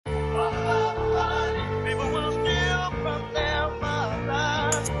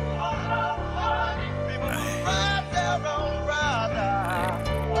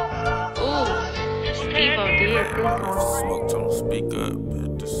Smoke, tell him speak up.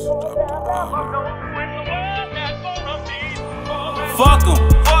 Hit this up the Fuck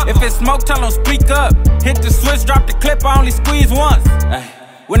him. If it's smoke, tell him speak up. Hit the switch, drop the clip, I only squeeze once.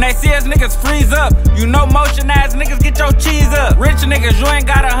 When they see us niggas freeze up, you know motion ass niggas get your cheese up. Rich niggas, you ain't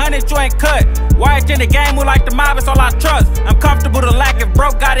got 100, you ain't cut. White in the game, we like the mob, it's all I trust. I'm comfortable to lack, if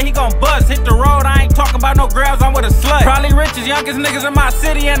broke got it, he gon' bust. Hit the road, I ain't talking about no grabs, I'm with a slut. Probably richest, youngest niggas in my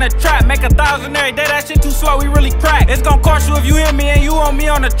city in the trap. Make 1,000 every day, that shit too slow, we really crack. It's gon' cost you if you hit me and you on me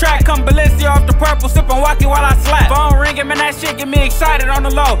on the track. Come Balenciaga off the purple, sippin' walkie while I slap. Phone ringing, man, that shit get me excited on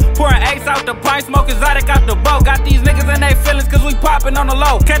the low. Pouring ace out the pint, smoke exotic out the boat. Got these niggas in they feelings cause we poppin' on the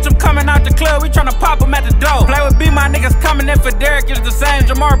low. Catch them coming out the club, we tryna pop them at the door. Play with B, my niggas coming in for Derek, it's the same.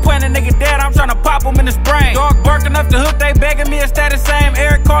 Jamar pointing a nigga dead, I'm tryna pop him in his brain. Dog barking up the hook, they begging me, it's that the same.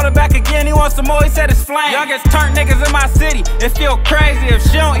 Eric called it back again, he wants some more, he said it's flame. Youngest turnt niggas in my city, it feel crazy. If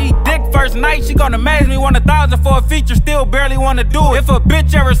she don't eat dick first night, she gon' amaze me. 1,000 for a feature, still barely wanna do it. If a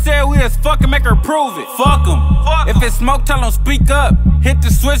bitch ever said we as fucking, make her prove it. Fuck em. If it's smoke, tell him speak up. Hit the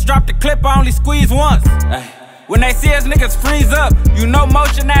switch, drop the clip, I only squeeze once. When they see us niggas freeze up, you know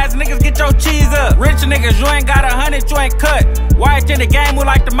motion ass niggas get your cheese up. Rich niggas, you ain't got 100, you ain't cut. White in the game, we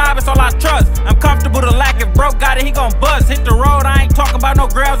like the mob, it's all I trust. I'm comfortable to lack, if broke got it, he gon' bust. Hit the road, I ain't talking about no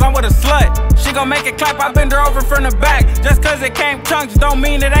grabs, I'm with a slut. She gon' make it clap, I bend her over from the back. Just cause it came chunks, don't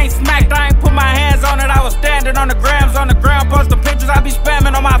mean it ain't smacked. I ain't put my hands on it, I was standing on the grams. On the ground, post the pictures, I be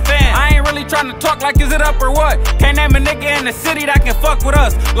spamming on my fans. I ain't really trying to talk like is it up or what. Can't name a nigga in the city that can fuck with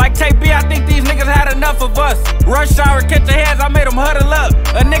us. Like Tape B, I think these niggas had enough of us. Rush hour, catch your heads, I made him huddle up.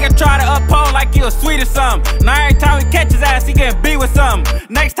 A nigga try to uphold like he was sweet or something. Now every time we catch his ass, he getting beat with something.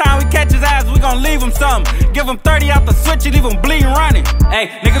 Next time we catch his ass, we gon' leave him something. Give him 30 out the switch and leave him bleeding running.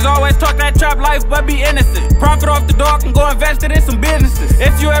 Hey, niggas always talk that trap life, but be innocent. Profit off the dog and go invest it in some businesses.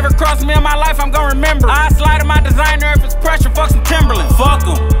 If you ever cross me in my life, I'm gon' remember. I slide in my designer, if it's pressure, fuck some Timberland. Fuck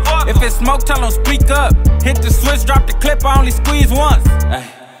him. If it's smoke, tell him speak up. Hit the switch, drop the clip, I only squeeze once.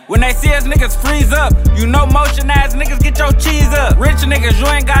 When they see us niggas freeze up, you know motion ass niggas get your cheese up. Rich niggas, you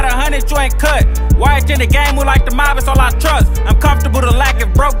ain't got 100, you ain't cut. White in the game, we like the mob, it's all I trust. I'm comfortable to lack,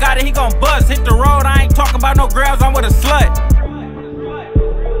 if broke got it, he gon' bust. Hit the road, I ain't talking about no grabs, I'm with a slut.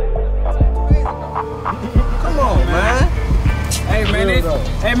 Come on, man.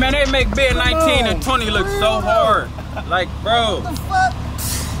 Hey man, they make bid 19 and 20 look so hard. Like, bro. What the fuck?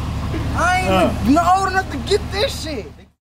 I ain't even old enough to get this shit.